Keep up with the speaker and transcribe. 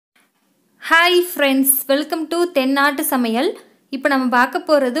Hi friends, welcome to தென்னாட்டு சமையல். இப்போ நம்ம பார்க்க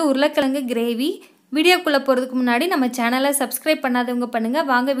போறது உருளைக்கிழங்கு கிரேவி. வீடியோக்குள்ள போறதுக்கு முன்னாடி நம்ம சேனலை சப்ஸ்கிரைப் பண்ணாதவங்க பண்ணுங்க.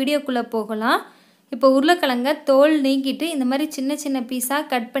 வாங்க வீடியோக்குள்ள போகலாம். இப்போ உருளைக்கிழங்க தோல் நீக்கிட்டு இந்த மாதிரி சின்ன சின்ன பீஸா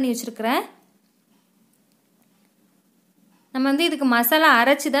கட் பண்ணி வச்சிருக்கேன். நம்ம இதுக்கு மசாலா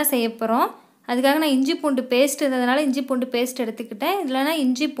அரைச்சு தான் செய்ய போறோம். அதுக்காக நான் இஞ்சி பூண்டு பேஸ்ட் இருந்ததனால இஞ்சி பூண்டு பேஸ்ட் எடுத்துக்கிட்டேன். இல்லனா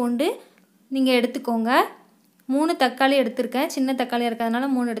இஞ்சி பூண்டு நீங்க எடுத்துக்கோங்க. 3 தக்காளி எடுத்துர்க்கேன். சின்ன தக்காளி இருக்கறதனால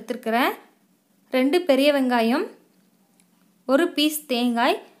 3 எடுத்துர்க்கறேன். 2 பெரிய வெங்காயம், 1 பீஸ்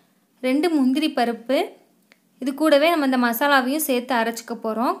தேங்காய், 2 முந்திரி பருப்பு. இது கூடவே நம்ம இந்த மசாலாவையும் சேர்த்து அரைச்சுக்க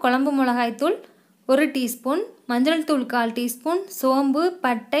போறோம். குழம்பு மிளகாய் தூள் 1 டீஸ்பூன், மஞ்சள் தூள் 1/4 டீஸ்பூன், சோம்பு,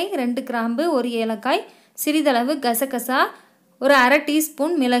 பட்டை, 2 கிராம்பு, 1 ஏலக்காய், சிறிதளவு கசகசா, ஒரு 1/2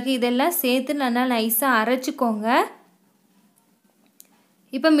 டீஸ்பூன் மிளகு இதெல்லாம் சேர்த்து நல்லா நைஸா அரைச்சுக்கோங்க.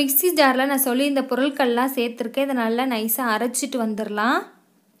 இப்போ மிக்ஸி ஜார்ல நான் சொல்லி இந்த பொருட்கள்லாம் சேர்த்திருக்கேன். இத நல்லா நைஸா அரைச்சிட்டு வந்துறலாம்.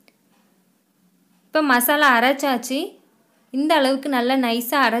 இப்போ மசாலா அரைச்சாச்சு. இந்த அளவுக்கு நல்லா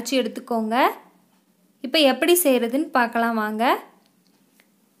நைஸா அரைச்சி எடுத்துக்கோங்க. இப்போ எப்படி செய்யறதுன்னு பார்க்கலாம் வாங்க.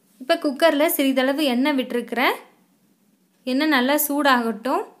 இப்போ குக்கர்ல சிறிதளவு எண்ணெய் விட்டுருக்கேன். எண்ணெய் நல்லா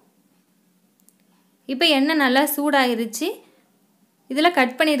சூடாகட்டும். இப்போ எண்ணெய் நல்லா சூடாயிருச்சு. இதில்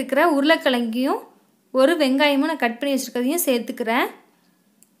கட் பண்ணியிருக்கிற உருளைக்கிழங்கையும் ஒரு வெங்காயமும் நான் கட் பண்ணி வச்சிருக்கிறதையும் சேர்த்துக்கிறேன்.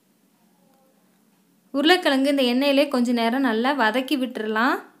 உருளைக்கிழங்கு இந்த எண்ணெயிலே கொஞ்ச நேரம் நல்லா வதக்கி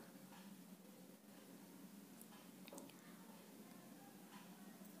விட்டுறலாம்.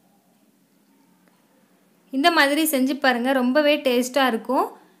 இந்த மாதிரி செஞ்சு பாருங்க, ரொம்பவே டேஸ்டா இருக்கும்.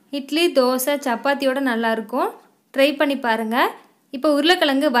 இட்லி, தோசை, சப்பாத்தியோட நல்லா இருக்கும். ட்ரை பண்ணி பாருங்க. இப்போ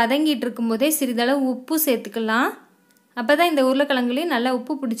உருளைக்கிழங்கு வதங்கிட்டு இருக்கும்போதே சிறிதளவு உப்பு சேர்த்துக்கலாம். அப்பதான் இந்த உருளைக்கிழங்குலயும் நல்லா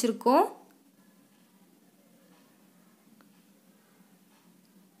உப்பு பிடிச்சிருக்கும்.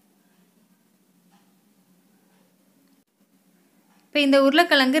 இப்போ இந்த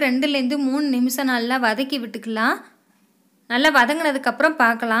உருளைக்கிழங்கு 2லேருந்து 3 நிமிஷம் நல்லா வதக்கி விட்டுக்கலாம். நல்லா வதங்கினதுக்கு அப்புறம்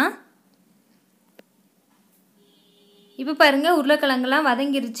பார்க்கலாம். இப்போ பாருங்க உருளைக்கிழங்குலாம்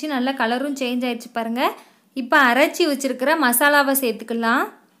வதங்கிருச்சு. நல்ல கலரும் சேஞ்ச் ஆயிடுச்சு பாருங்க. இப்போ அரைச்சி வச்சிருக்கிற மசாலாவை சேர்த்துக்கலாம்.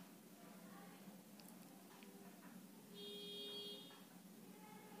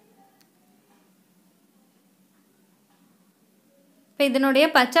 இப்போ இதனுடைய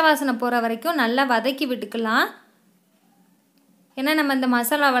பச்சை வாசனை போற வரைக்கும் நல்லா வதக்கி விட்டுக்கலாம். ஏன்னா நம்ம இந்த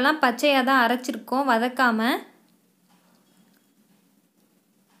மசாலாவெல்லாம் பச்சையா தான் அரைச்சிருக்கோம், வதக்காம.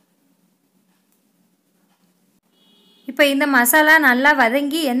 இப்போ இந்த மசாலா நல்லா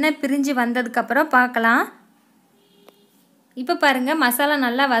வதங்கி எண்ணெய் பிரிஞ்சு வந்ததுக்கு அப்புறம் பார்க்கலாம். இப்போ பாருங்க மசாலா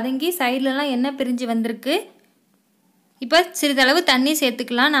நல்லா வதங்கி சைடுலலாம் எண்ணெய் பிரிஞ்சு வந்திருக்கு. இப்போ சிறிதளவு தண்ணி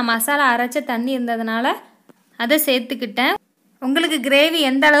சேர்த்துக்கலாம். நான் மசாலா அரைச்ச தண்ணி இருந்ததுனால அதை சேர்த்துக்கிட்டேன். உங்களுக்கு கிரேவி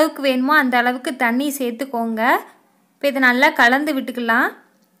எந்த அளவுக்கு வேணுமோ அந்த அளவுக்கு தண்ணி சேர்த்துக்கோங்க. இப்போ இதை நல்லா கலந்து விட்டுக்கலாம்.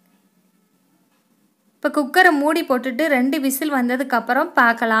 இப்போ குக்கரை மூடி போட்டுட்டு 2 விசில் வந்ததுக்கு அப்புறம்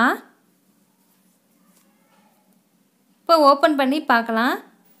பார்க்கலாம். இப்போ ஓப்பன் பண்ணி பார்க்கலாம்.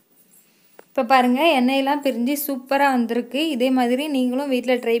 இப்போ பாருங்கள் எண்ணெயெல்லாம் பிரிஞ்சு சூப்பராக வந்திருக்கு. இதே மாதிரி நீங்களும்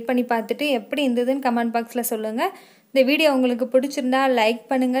வீட்டில் ட்ரை பண்ணி பார்த்துட்டு எப்படி இருந்ததுன்னு கமெண்ட் பாக்ஸில் சொல்லுங்கள். இந்த வீடியோ உங்களுக்கு பிடிச்சிருந்தா லைக்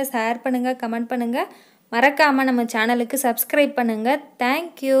பண்ணுங்கள், ஷேர் பண்ணுங்கள், கமெண்ட் பண்ணுங்கள். மறக்காமல் நம்ம சேனலுக்கு சப்ஸ்கிரைப் பண்ணுங்கள்.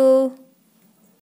 தேங்க்யூ.